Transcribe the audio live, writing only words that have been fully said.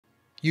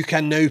You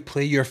can now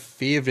play your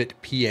favourite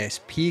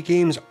PSP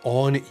games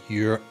on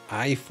your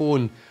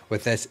iPhone.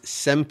 With this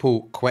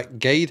simple, quick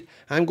guide,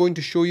 I'm going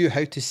to show you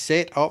how to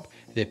set up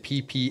the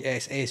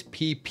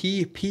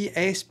PPSSPP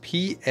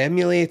PSP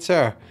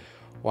Emulator.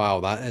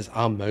 Wow, that is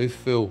a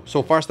mouthful.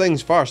 So first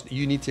things first,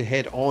 you need to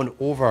head on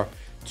over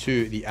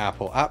to the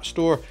Apple App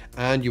Store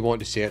and you want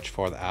to search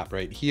for the app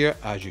right here,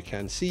 as you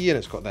can see, and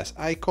it's got this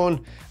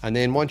icon. And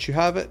then once you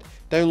have it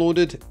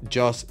downloaded,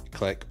 just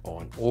click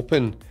on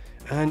open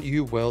and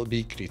you will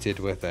be greeted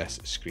with this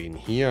screen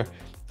here,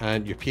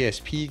 and your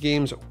PSP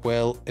games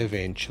will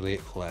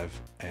eventually live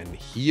in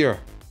here.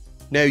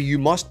 Now you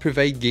must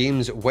provide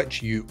games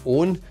which you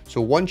own, so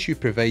once you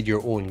provide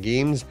your own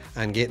games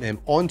and get them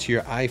onto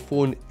your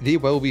iPhone, they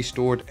will be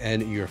stored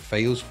in your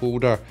files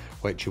folder,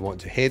 which you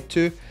want to head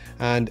to,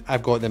 and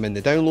I've got them in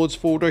the downloads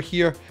folder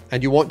here,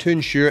 and you want to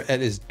ensure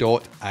it is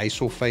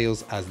 .iso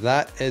files, as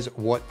that is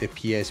what the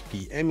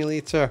PSP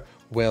emulator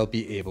will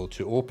be able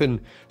to open.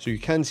 So you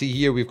can see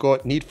here we've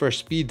got Need for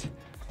Speed,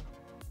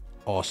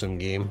 awesome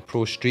game,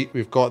 Pro Street,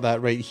 we've got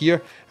that right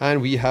here,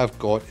 and we have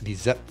got the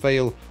zip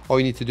file.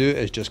 All you need to do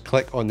is just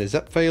click on the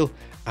zip file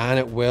and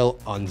it will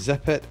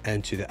unzip it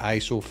into the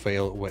ISO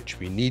file which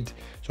we need.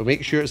 So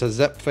make sure it's a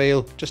zip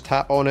file, just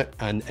tap on it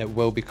and it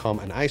will become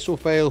an ISO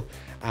file.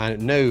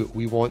 And now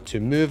we want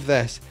to move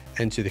this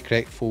into the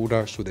correct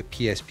folder so the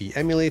PSP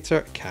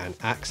emulator can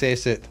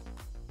access it.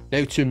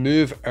 Now to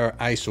move our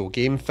ISO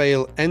game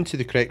file into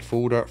the correct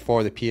folder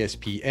for the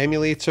PSP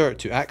emulator,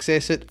 to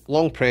access it,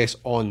 long press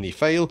on the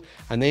file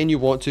and then you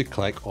want to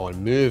click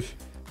on move.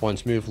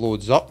 Once move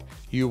loads up,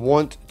 you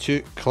want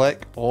to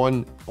click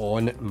on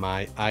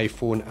my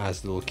iPhone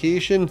as the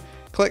location,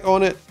 click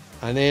on it,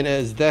 and then it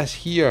is this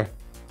here,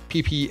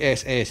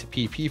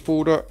 PPSSPP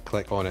folder,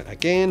 click on it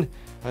again,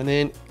 and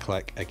then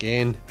click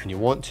again, and you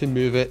want to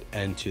move it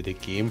into the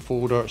game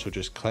folder, so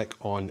just click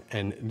on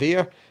in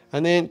there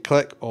and then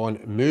click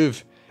on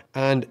move,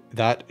 and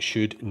that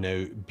should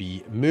now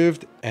be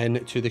moved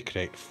into the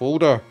correct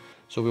folder.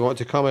 So we want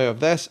to come out of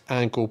this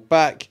and go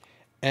back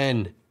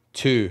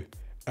into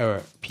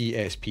our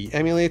PSP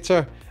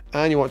emulator,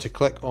 and you want to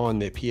click on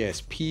the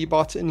PSP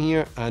button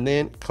here and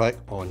then click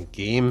on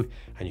game,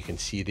 and you can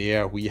see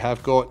there we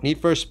have got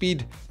Need for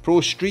Speed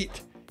Pro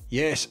Street.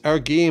 Yes, our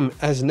game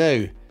is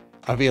now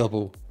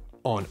available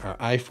on our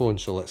iPhone,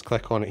 so let's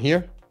click on it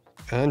here,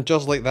 and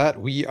just like that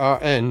we are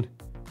in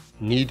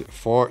Need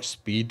for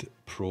Speed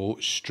Pro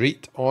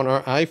Street on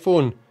our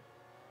iPhone.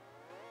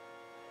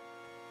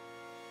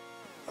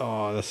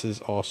 Oh, this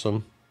is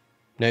awesome.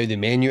 Now the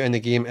menu in the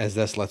game is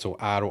this little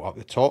arrow up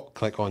the top,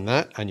 click on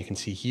that and you can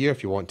see here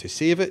if you want to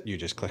save it, you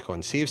just click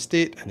on save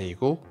state and there you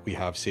go, we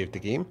have saved the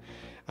game.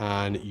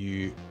 And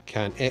you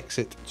can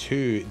exit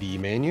to the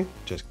menu,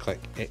 just click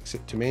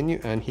exit to menu,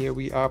 and here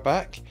we are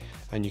back,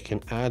 and you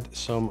can add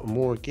some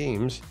more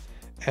games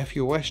if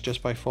you wish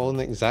just by following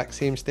the exact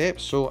same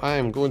steps. So I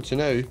am going to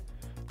now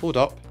load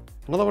up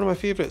another one of my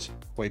favorites,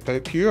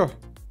 Wipeout Pure.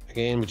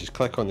 Again, we just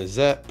click on the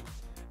zip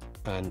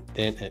and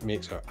then it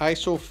makes our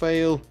ISO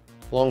file,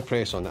 long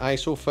press on the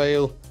ISO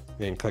file,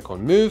 then click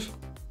on move,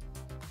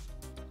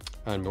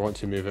 and we want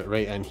to move it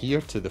right in here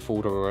to the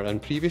folder we were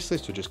in previously,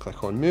 so just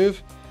click on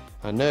move,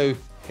 and now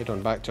head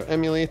on back to our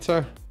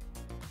emulator.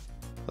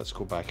 Let's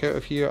go back out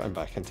of here and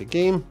back into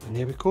game, and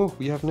there we go,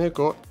 we have now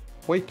got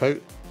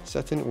Wipeout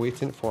sitting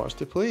waiting for us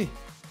to play.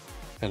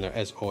 And there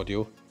is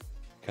audio,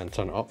 can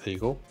turn it up, there you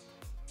go.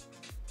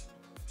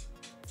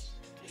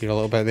 Hear a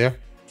little bit there,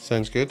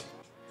 sounds good.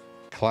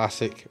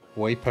 Classic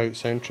Wipeout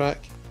soundtrack.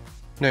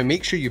 Now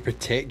make sure you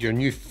protect your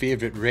new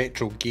favourite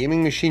retro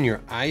gaming machine, your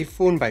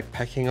iPhone, by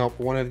picking up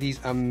one of these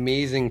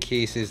amazing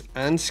cases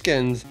and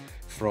skins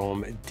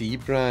from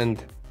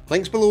D-Brand.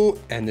 Links below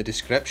in the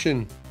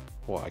description.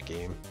 What a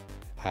game.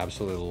 I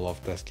absolutely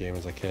loved this game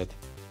as a kid.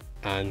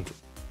 And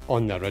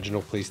on the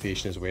original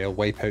PlayStation as well,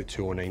 Wipeout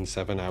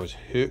 2097, I was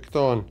hooked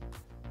on.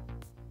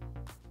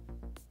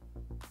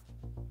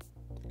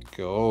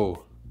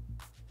 Go.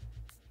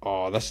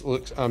 Oh, this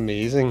looks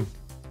amazing.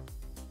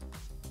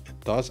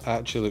 It does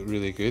actually look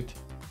really good.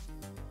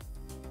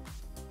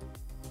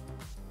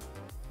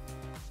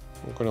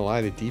 I'm not gonna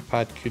lie, the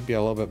D-pad could be a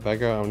little bit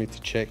bigger. I'll need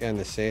to check in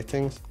the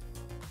settings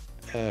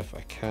if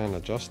I can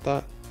adjust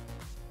that.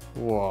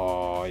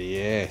 Whoa,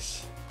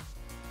 yes.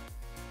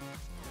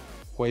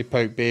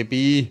 Wipeout,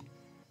 baby.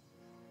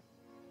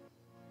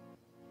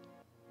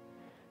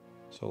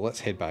 So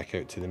let's head back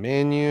out to the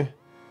menu.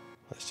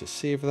 Let's just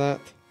save that.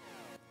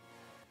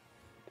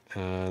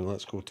 And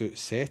let's go to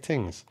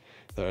settings.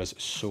 There's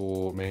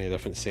so many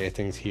different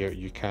settings here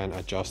you can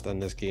adjust in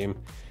this game.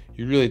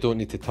 You really don't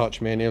need to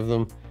touch many of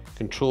them.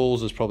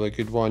 Controls is probably a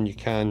good one. You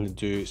can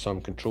do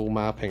some control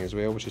mapping as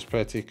well, which is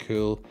pretty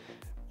cool.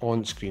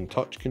 On-screen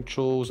touch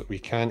controls, we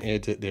can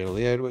edit their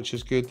layout, which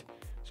is good.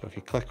 So if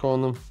you click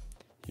on them,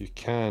 you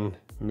can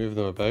move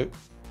them about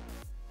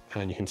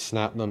and you can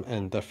snap them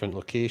in different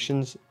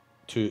locations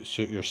to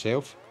suit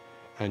yourself,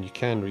 and you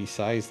can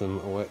resize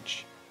them,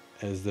 which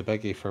is the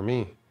biggie for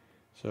me.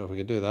 So if we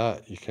can do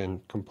that, you can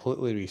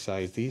completely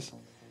resize these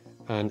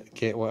and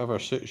get whatever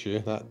suits you.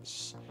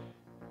 That's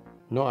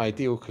Not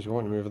ideal because we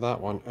want to move that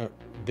one up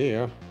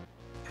there,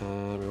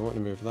 and we want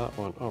to move that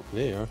one up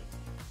there,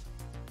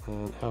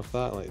 and have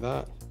that like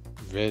that.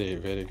 Very,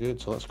 very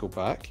good. So let's go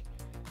back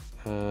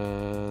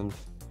and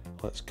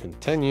let's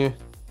continue.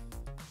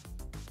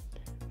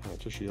 I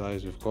just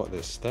realised we've got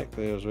this stick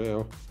there as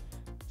well.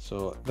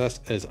 So this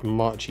is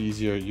much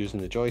easier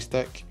using the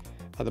joystick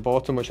at the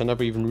bottom, which I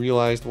never even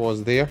realised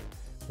was there.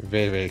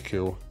 Very, very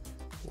cool.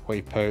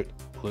 Wipeout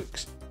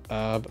looks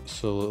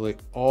absolutely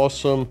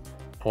awesome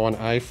on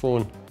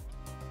iPhone.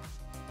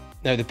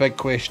 Now the big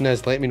question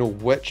is, let me know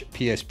which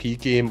PSP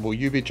game will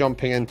you be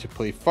jumping in to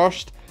play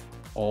first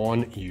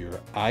on your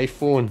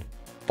iPhone.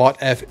 But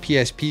if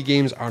PSP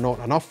games are not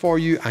enough for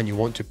you and you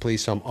want to play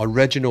some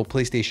original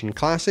PlayStation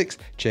classics,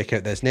 check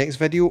out this next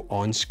video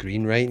on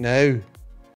screen right now.